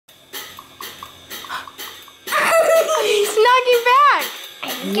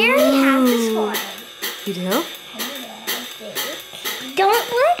Gary has this one. You do? Don't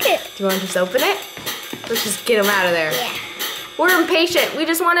like it. Do you want to just open it? Let's just get them out of there. Yeah. We're impatient. We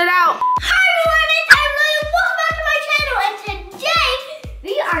just want it out. Hi everyone, it's Everleigh. Welcome back to my channel. And today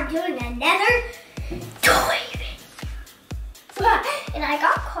we are doing another toy thing. And I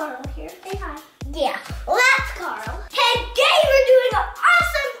got Carl here. Say hi. Yeah, well that's Carl. Today we're doing an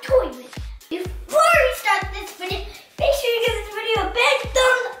awesome toy thing. Before we start this video, make sure you give this video a big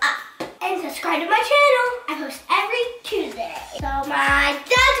thumbs up and subscribe to my channel. I post every Tuesday. So my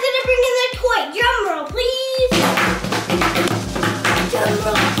dad's gonna bring in the toy. Drum roll, please. Drum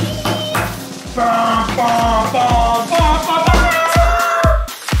roll, please. Bum, bum, bum, bum, bum, bum.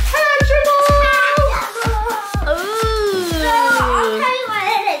 Hatchimals! Ooh. So I'll tell you what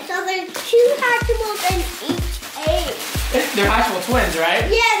it is. So there's 2 Hatchimals in each egg. They're Hatchimal twins, right?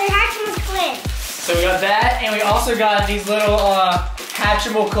 Yeah, they're Hatchimal twins. So we got that, and we also got these little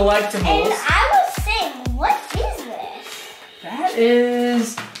Hatchimal collectibles. And I was saying, what is this? That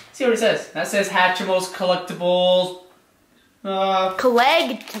is, see what it says. That says Hatchimals collectibles.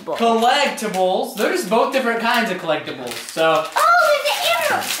 Collectibles. There's both different kinds of collectibles. So. Oh, there's an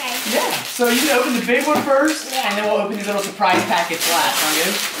arrow thing. Yeah. So you can open the big one first, Yeah. and then we'll open these little surprise packets last. Sound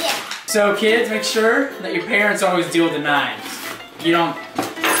good? Yeah. So kids, make sure that your parents always deal with the knives. You don't.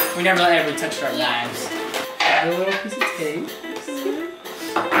 We never let everybody touch our knives. Add a little piece of tape.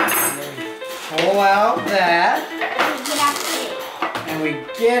 And then we pull out that. Get out the tape. And we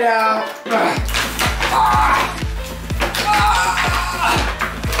get out.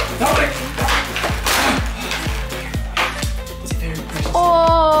 It's very precious.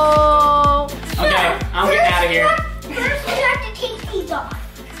 Oh. Okay, I'm getting out of here. First, you have to take these off.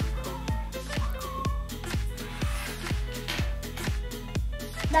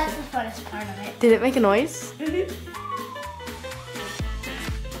 That's the funnest part of it. Did it make a noise? You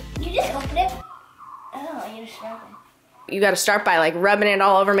just open it. Oh, you just rub it. You gotta start by like rubbing it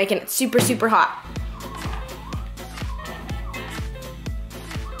all over, making it super, super hot.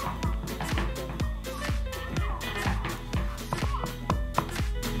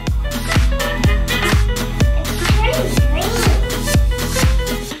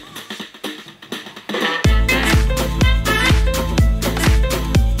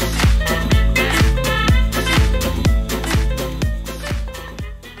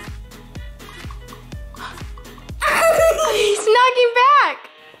 He's knocking back.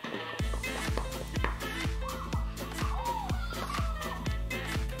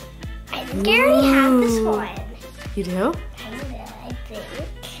 Gary has this one. You do? I think.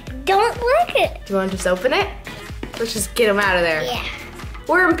 Don't like it. Do you want to just open it? Let's just get them out of there. Yeah.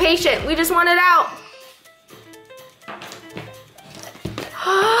 We're impatient. We just want it out.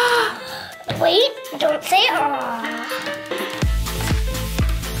 Wait, don't say aww.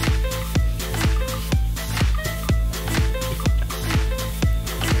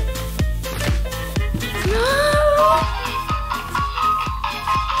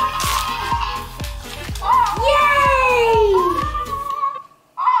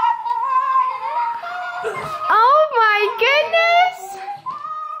 Oh my goodness!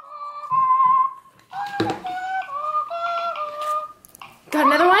 Got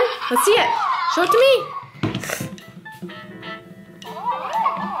another one? Let's see it. Show it to me.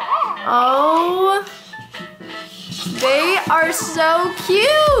 Oh, they are so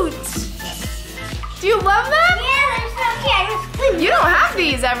cute. Do you love them? Yeah, they're so cute. I just cleaned You don't have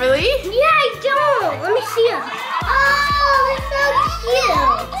these, Everleigh. Yeah, I don't. Let me see them. Oh, they're so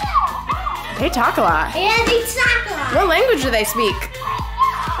cute. They talk a lot. Yeah, they talk a lot. What language do they speak?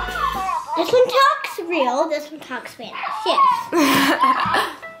 This one talks real. This one talks Spanish. Yes.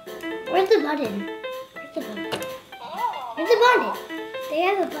 Where's the button? Where's the button? Where's the button? They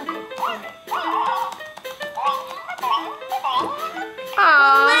have a button.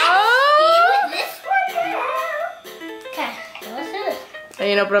 Aww. This one now. Okay, let's do this. Are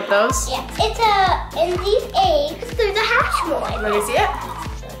you gonna open up those? Yeah, it's in these eggs, there's a Hatchimal. Let me see it.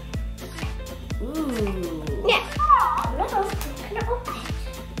 Ooh. Yeah. No, I'm gonna open it.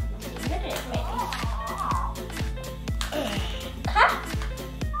 Look at it, maybe. Huh?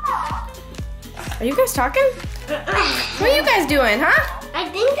 Are you guys talking? What are you guys doing, huh? I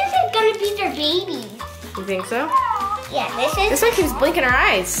think this is gonna be their babies. You think so? Yeah, this is. This one keeps blinking her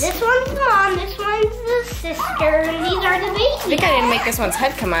eyes. This one's the mom, this one's the sister, and these are the I babies. think I need to make this one's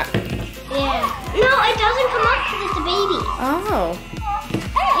head come up. Yeah. No, it doesn't come up because it's a baby. Oh.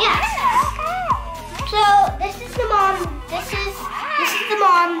 Yes. So this is the mom. This is the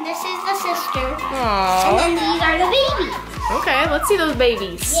mom. This is the sister. Aww. And then these are the babies. Okay, let's see those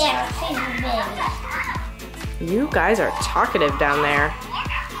babies. Yeah, let's see the babies. You guys are talkative down there.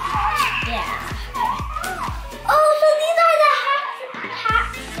 Yeah. Oh, so these are the hat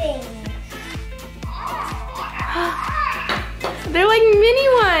things. They're like mini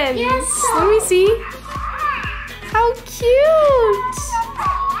ones. Yes. Let me see. How cute.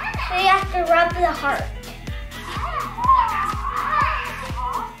 So you have to rub the heart.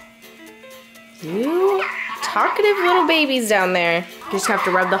 You talkative little babies down there. You just have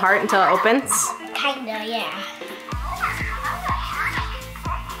to rub the heart until it opens. Kinda, yeah.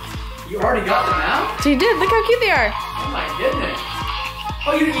 You already got them out? So you did. Look how cute they are. Oh my goodness.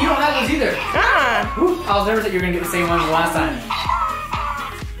 Oh, you don't have those either. Ah, Ooh, I was nervous that you were gonna get the same ones as last time.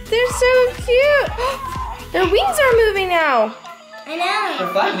 they're so cute. Their wings are moving now. I know.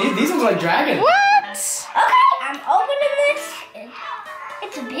 They're flapping. These ones are like dragons. What? Okay, I'm opening this.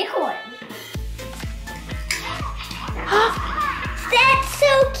 It's a big one. That's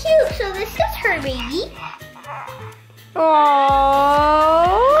so cute. So this is her baby.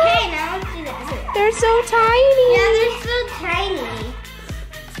 Aww. Okay, now let's do this. They're so tiny. Yeah, they're so tiny.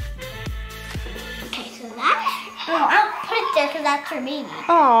 Okay, so that's... Oh, I'll put it there because that's her baby.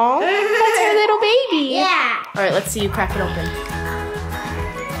 Aww. That's her little baby. Yeah. All right, let's see you crack it open.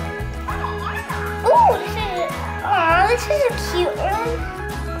 Ooh, this is a cute one.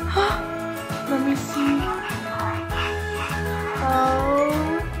 Let me see. Oh.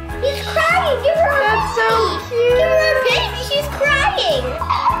 He's crying. Give her a That's so baby. cute. Give her a baby. She's crying.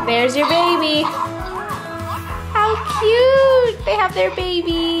 There's your baby. How cute. They have their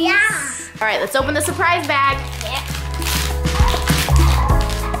babies. Yeah. All right, let's open the surprise bag. Yeah.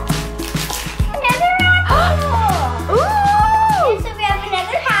 Another Hatchimal. Ooh. So we have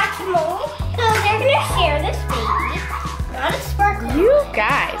another Hatchimal. So they're gonna share this baby. Not a sparkler. You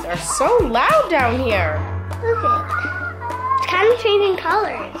guys are so loud down here. Look at it. It's kind of changing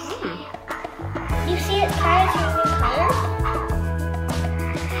colors. You see it's kind of changing colors?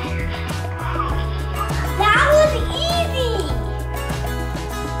 That was easy!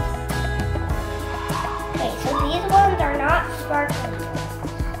 Okay, so these ones are not sparkling.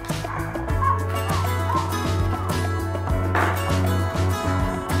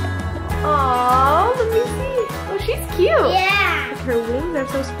 Aww, let me see. Oh, she's cute. Yeah! Her wings are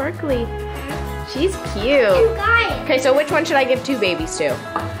so sparkly. She's cute. You got it. Okay, so which one should I give two babies to?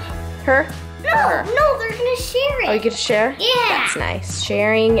 Her? No, Or her? no, they're gonna share it. Oh, you get to share? Yeah. That's nice.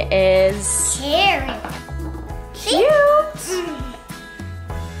 Sharing is Sharing. cute.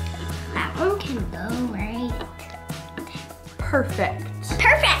 That one can go right. Perfect.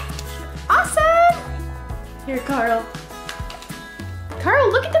 Perfect. Awesome. Here, Carl.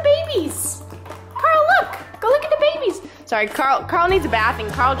 Carl, look at the babies. Carl, look. Go look at the babies. Sorry, Carl needs a bath, and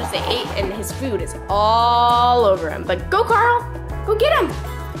Carl just ate, and his food is all over him. But go, Carl. Go get him.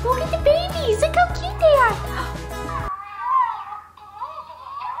 Go get the babies. Look how cute they are.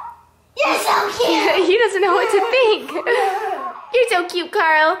 You're so cute. He doesn't know what to think. You're so cute,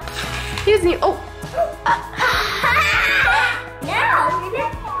 Carl. He doesn't even, oh. Now I'm gonna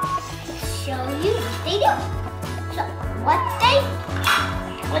show you what they do. So what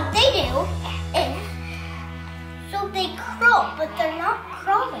they do is, so they crawl, but they're not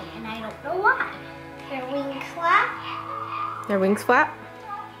crawling, and I don't know why. Their wings flap. Their wings flap.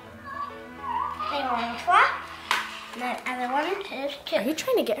 Their wings flap. And the other one is too. Are you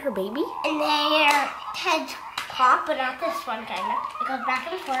trying to get her baby? And their heads pop, but not this one kind of. It goes back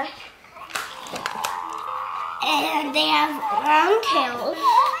and forth. And they have long tails.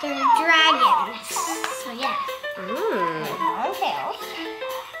 They're dragons. So yeah, long tails.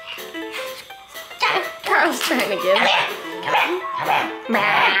 Carl's trying to get her. Come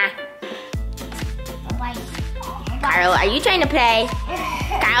here. Carl, are you trying to play?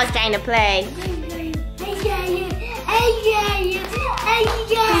 Carl's trying to play.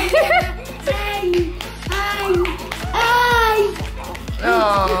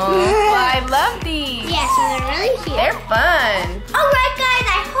 Oh, I love these. Yeah, so they're really cute. They're fun. Alright